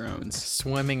tracked by drones.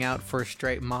 Swimming out for a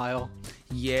straight mile.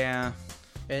 Yeah.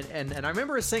 And I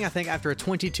remember it saying, I think, after a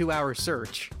 22-hour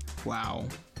search. Wow.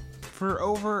 For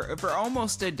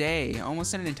almost a day.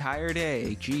 Almost an entire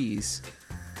day. Jeez.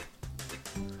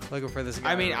 Looking for this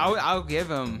guy. I mean, I'll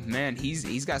give him, man.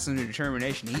 He's got some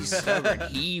determination. He's stubborn.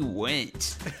 He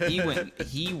went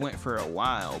for a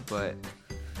while, but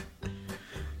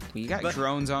you got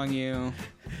drones on you.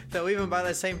 So even by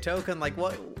the same token, like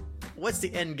what's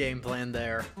the end game plan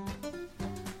there?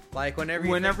 Like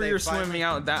whenever you're swimming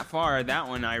out that far, that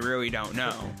one I really don't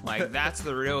know. Like that's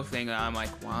the real thing. I'm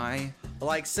like, why?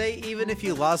 Like say even if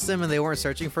you lost them and they weren't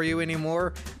searching for you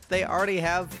anymore, they already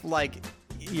have like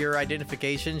your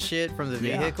identification shit from the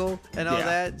vehicle and all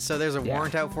that. So there's a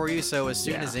warrant out for you. So as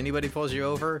soon as anybody pulls you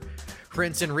over,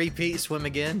 rinse and repeat, swim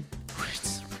again.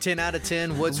 10 out of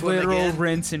 10 would swim Literal again.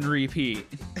 Rinse and repeat.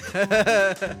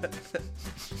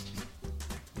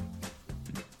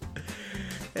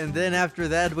 And then after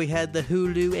that, we had the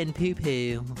Hulu and poo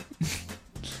poo.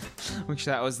 Which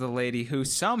that was the lady who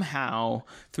somehow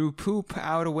threw poop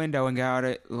out a window and got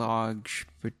it lodged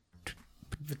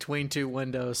between two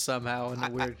windows somehow in a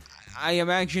weird. I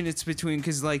imagine it's between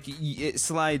because like it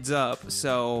slides up,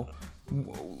 so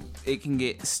it can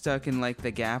get stuck in like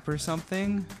the gap or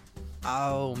something.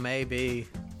 Oh, maybe,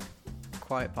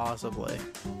 quite possibly.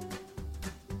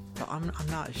 But I'm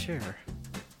not sure.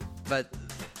 But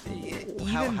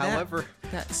however,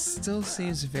 that still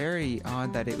seems very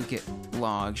odd that it would get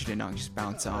lodged and not just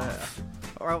bounce off.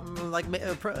 Or like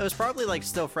it was probably like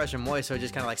still fresh and moist, so it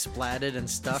just kind of like splatted and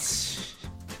stuck.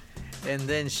 And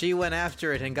then she went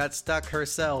after it and got stuck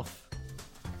herself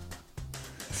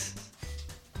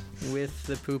with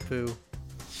the poo poo.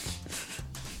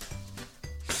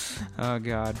 Oh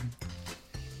God.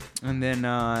 And then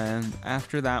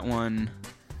after that one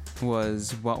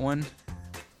was what one?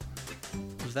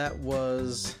 That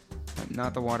was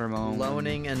not the watermelon.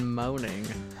 Loaning and moaning.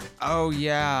 Oh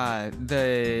yeah,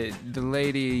 the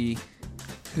lady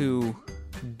who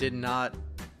did not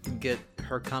get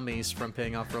her cummies from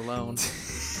paying off her loan.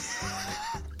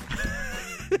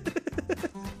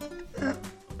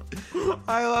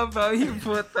 I love how you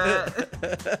put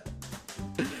that.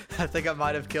 I think I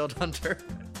might have killed Hunter.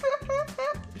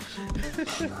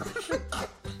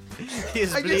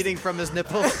 He's bleeding from his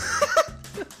nipples.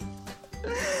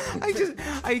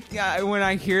 When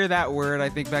I hear that word, I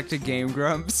think back to Game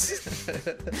Grumps.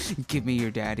 Give me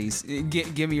your daddies.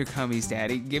 Give me your cummies,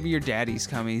 daddy. Give me your daddy's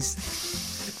cummies.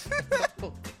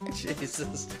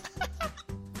 Jesus.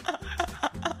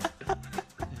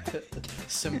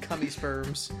 Some cummy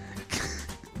sperms.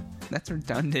 That's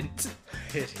redundant.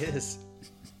 It is.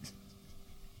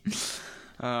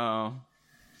 Oh.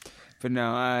 But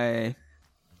no,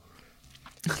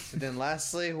 Then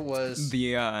lastly was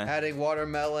the adding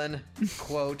watermelon,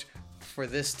 quote, for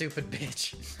this stupid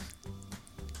bitch.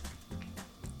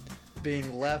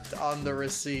 Being left on the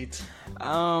receipt.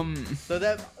 So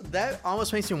that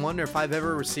almost makes me wonder if I've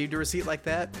ever received a receipt like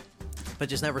that, but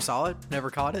just never saw it, never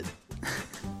caught it.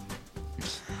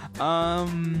 How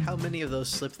many of those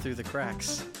slipped through the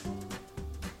cracks?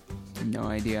 No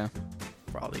idea.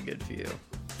 Probably a good few.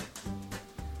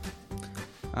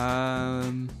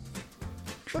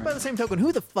 But by the same token,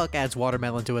 who the fuck adds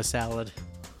watermelon to a salad?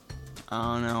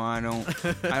 I don't know.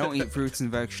 I don't eat fruits and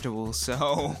vegetables,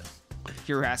 so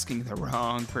you're asking the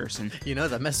wrong person. You know,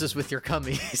 that messes with your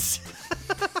cummies.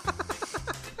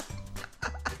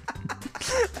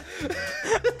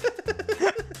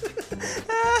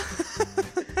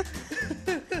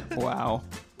 Wow.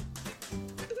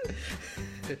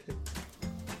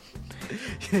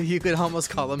 You could almost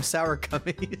call them sour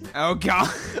cummies. Oh god.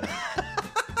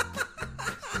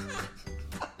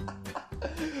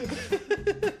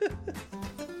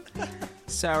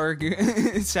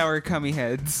 sour cummy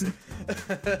heads.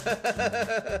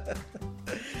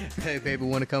 Hey, baby,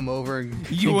 want to come over and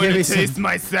You want to taste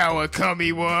my sour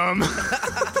cummy worm?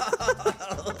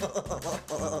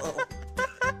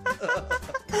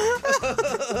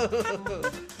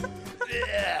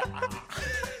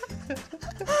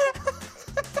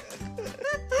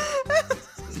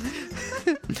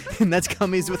 And that's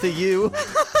cummies with a U.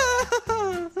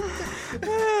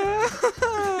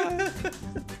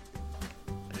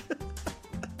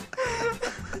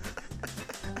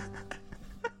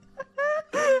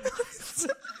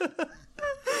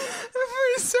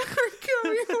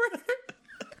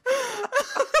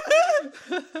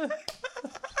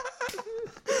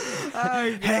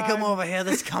 Hey, come over here.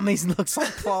 This cummies looks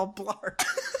like Paul Blart.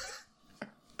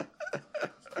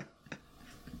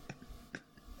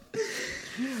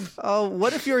 Oh,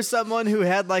 what if you were someone who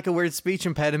had like a weird speech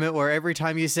impediment where every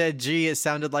time you said G, it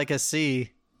sounded like a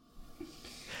C?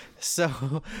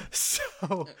 So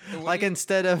like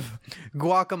instead of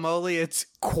guacamole, it's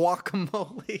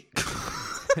guacamole.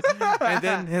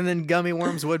 and then gummy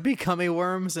worms would be cummy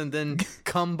worms, and then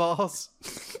cum balls.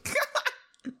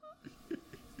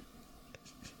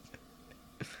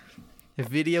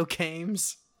 Video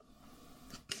games.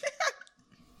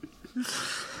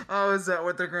 Oh, is that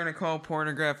what they're going to call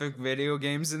pornographic video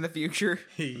games in the future?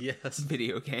 Yes.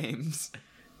 Video games.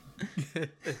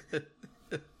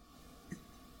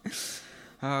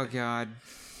 Oh, God.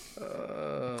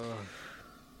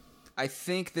 I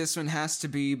think this one has to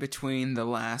be between the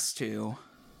last two.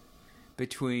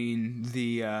 Between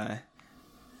the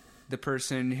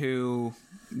person who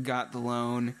got the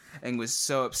loan and was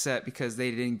so upset because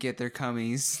they didn't get their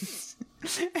cummies.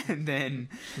 And then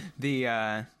the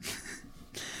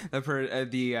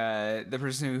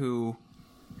person who,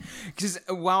 because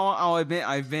while I'll admit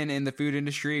I've been in the food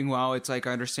industry, and while it's like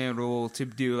understandable to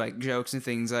do like jokes and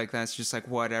things like that, it's just like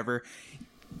whatever.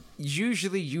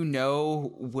 Usually, you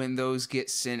know when those get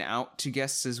sent out to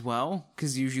guests as well,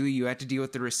 because usually you have to deal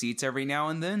with the receipts every now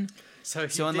and then. So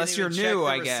unless you're new,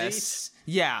 I guess.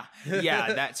 Yeah,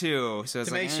 that too. So it's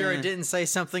to like, make sure it didn't say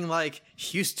something like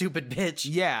 "you stupid bitch."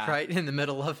 Yeah, right in the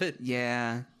middle of it.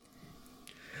 Yeah.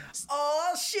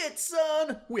 Oh shit,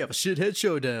 son! We have a shithead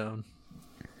showdown.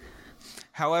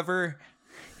 However,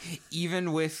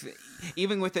 even with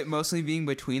it mostly being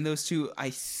between those two,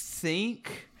 I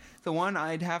think the one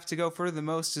I'd have to go for the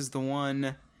most is the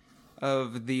one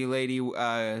of the lady who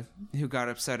got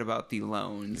upset about the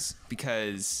loans,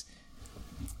 because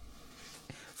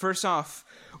first off,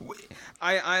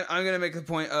 I'm going to make the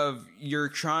point of you're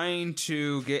trying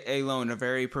to get a loan, a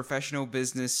very professional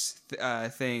business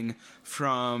thing,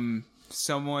 from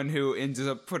someone who ends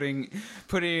up putting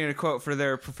in a quote for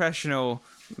their professional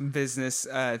business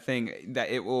thing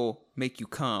that it will make you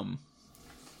come.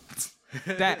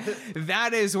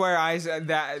 That is where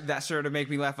that started to make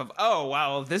me laugh of, oh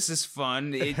wow, this is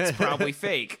fun. It's probably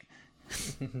fake.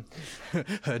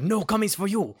 No cummies for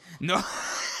you. No.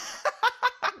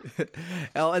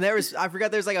 Oh, and I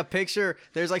forgot there's like a picture.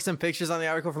 There's like some pictures on the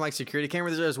article from like security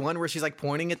cameras. There's one where she's like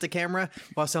pointing at the camera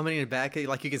while somebody in the back,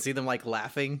 like you can see them like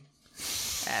laughing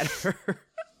at her.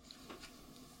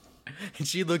 And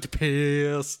she looked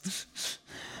pissed.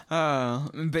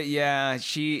 But yeah,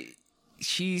 she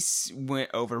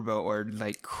went overboard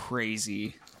like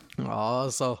crazy. Oh,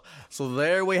 so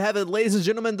there we have it, ladies and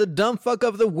gentlemen. The dumb fuck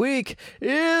of the week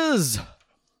is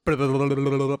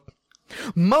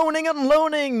moaning and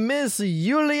loaning Miss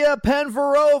Yulia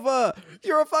Panfarova.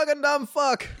 You're a fucking dumb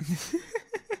fuck.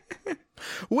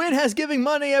 When has giving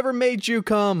money ever made you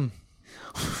come?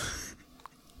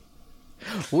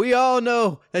 We all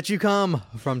know that you come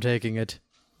from taking it.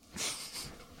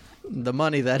 The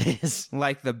money, that is.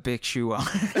 Like the bitch you are.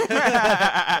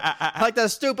 Like the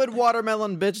stupid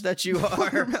watermelon bitch that you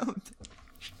are.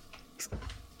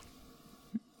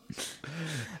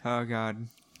 Oh, God.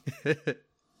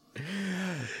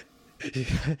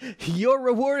 Your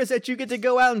reward is that you get to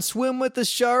go out and swim with the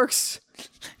sharks.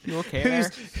 You okay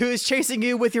there? Who's chasing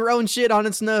you with your own shit on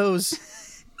its nose.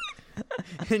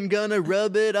 And gonna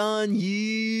rub it on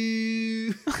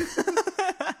you.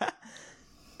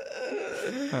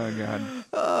 Oh, God.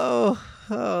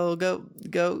 Oh,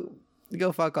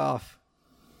 go fuck off.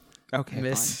 Okay,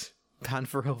 Miss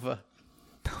Panfarova.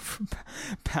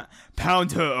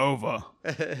 Pound her over.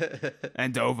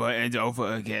 And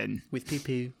over again. With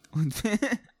pee-pee.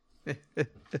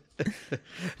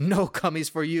 No cummies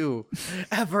for you.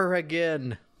 Ever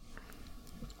again.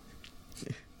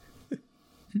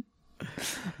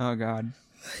 Oh, God.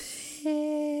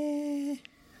 I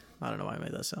don't know why I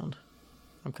made that sound.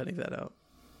 I'm cutting that out.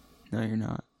 No, you're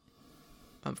not.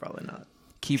 I'm probably not.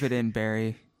 Keep it in,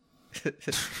 Barry.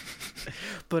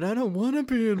 But I don't want to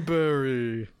be in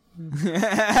Barry.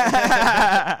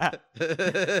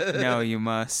 No, you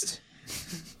must.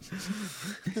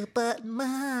 But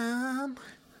Mom,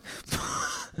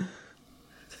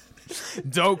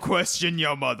 Don't question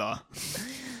your mother.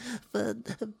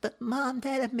 but Mom,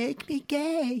 that'll make me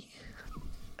gay.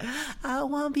 I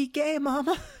won't be gay,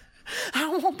 Mama. I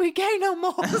won't be gay no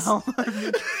more.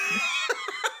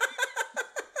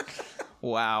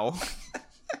 Wow.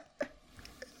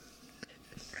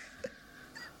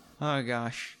 Oh,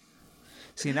 gosh.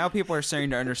 See, now people are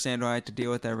starting to understand why I have to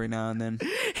deal with every now and then.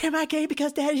 Am I gay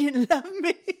because Daddy didn't love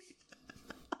me?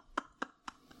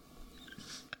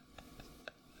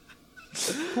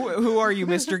 Who are you,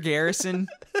 Mr. Garrison?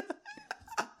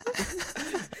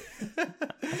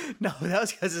 No, that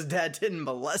was because his dad didn't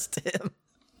molest him.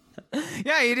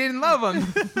 Yeah, he didn't love him.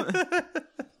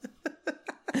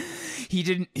 He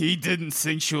didn't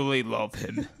sensually love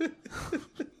him.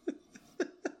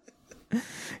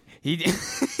 He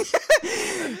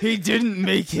didn't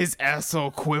make his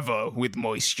asshole quiver with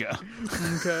moisture.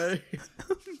 Okay.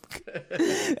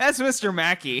 That's Mr.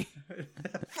 Mackey.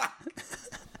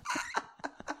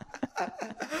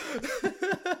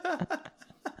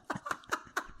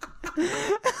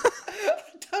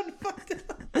 Done fucked it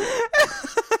up.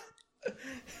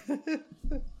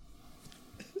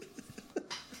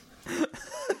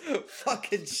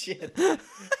 Fucking shit.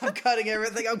 I'm cutting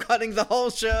everything. I'm cutting the whole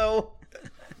show.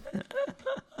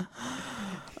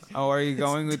 Oh, are you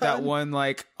going with that one,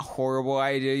 like, horrible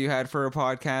idea you had for a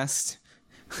podcast?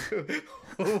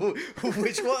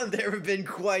 Which one? There have been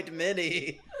quite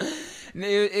many.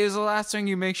 It was the last thing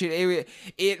you mentioned.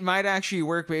 It might actually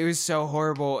work, but it was so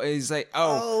horrible. It's like,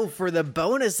 Oh, for the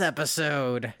bonus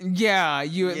episode. yeah,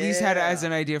 you at least had it as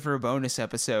an idea for a bonus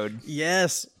episode.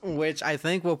 Yes, which I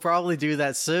think we'll probably do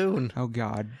that soon. Oh,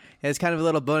 God. It's kind of a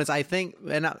little bonus. I think,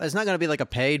 and it's not going to be like a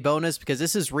paid bonus because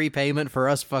this is repayment for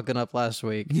us fucking up last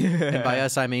week. Yeah. And by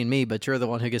us, I mean me, but you're the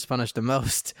one who gets punished the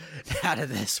most out of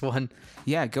this one.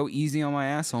 Yeah, go easy on my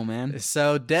asshole, man.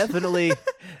 So definitely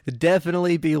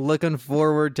be looking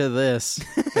forward to this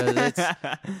because it's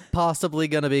possibly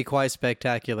going to be quite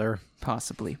spectacular.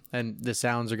 Possibly. And the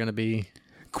sounds are going to be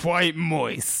Quite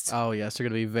moist. oh yes, they're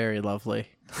going to be very lovely.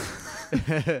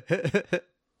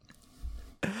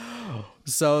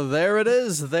 So there it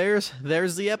is. There's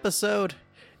the episode.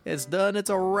 It's done. It's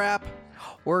a wrap.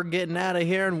 We're getting out of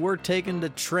here and we're taking the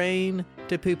train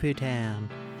to Poo Poo Town.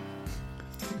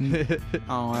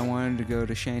 Oh, I wanted to go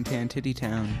to Shantan Titty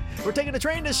Town. We're taking the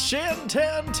train to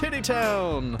Shantan Titty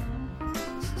Town.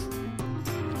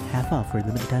 Half off for a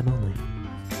limited time only.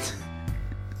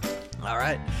 All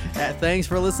right. Thanks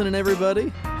for listening,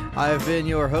 everybody. I've been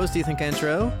your host, Ethan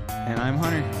Cantrell. And I'm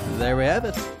Hunter. There we have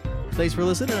it. Thanks for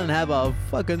listening and have a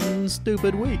fucking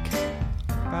stupid week.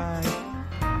 Bye.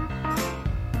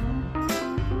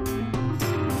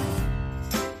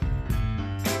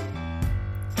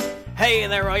 Hey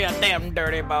there, all you damn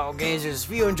dirty ball gazers.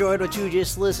 If you enjoyed what you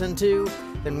just listened to,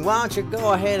 then why don't you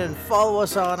go ahead and follow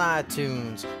us on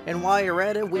iTunes. And while you're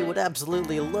at it, we would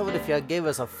absolutely love it if you gave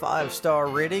us a 5-star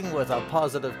rating with a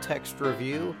positive text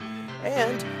review.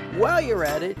 And while you're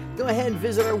at it, go ahead and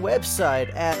visit our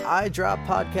website at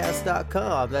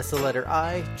idroppodcast.com. That's the letter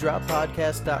I,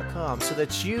 droppodcast.com, so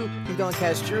that you can go and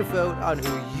cast your vote on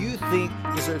who you think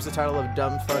deserves the title of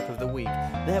Dumb Fuck of the Week.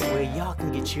 That way, y'all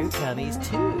can get your cummies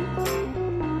too.